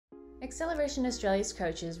Acceleration Australia's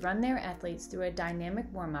coaches run their athletes through a dynamic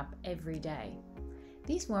warm-up every day.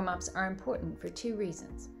 These warm-ups are important for two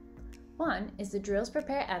reasons. One is the drills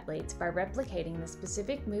prepare athletes by replicating the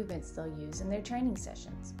specific movements they'll use in their training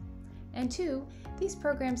sessions. And two, these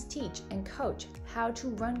programs teach and coach how to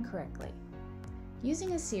run correctly.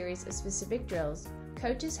 Using a series of specific drills,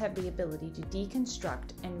 coaches have the ability to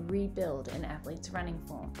deconstruct and rebuild an athlete's running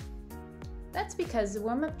form. That's because the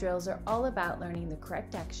warm-up drills are all about learning the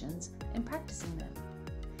correct actions and practicing them.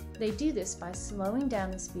 They do this by slowing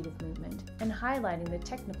down the speed of movement and highlighting the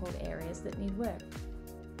technical areas that need work.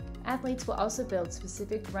 Athletes will also build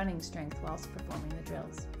specific running strength whilst performing the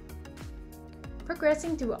drills.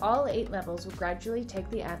 Progressing through all 8 levels will gradually take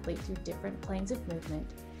the athlete through different planes of movement,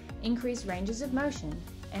 increase ranges of motion,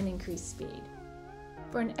 and increase speed.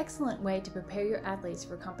 For an excellent way to prepare your athletes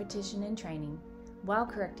for competition and training, while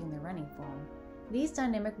correcting their running form, these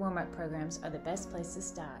dynamic warm-up programs are the best place to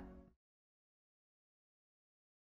start.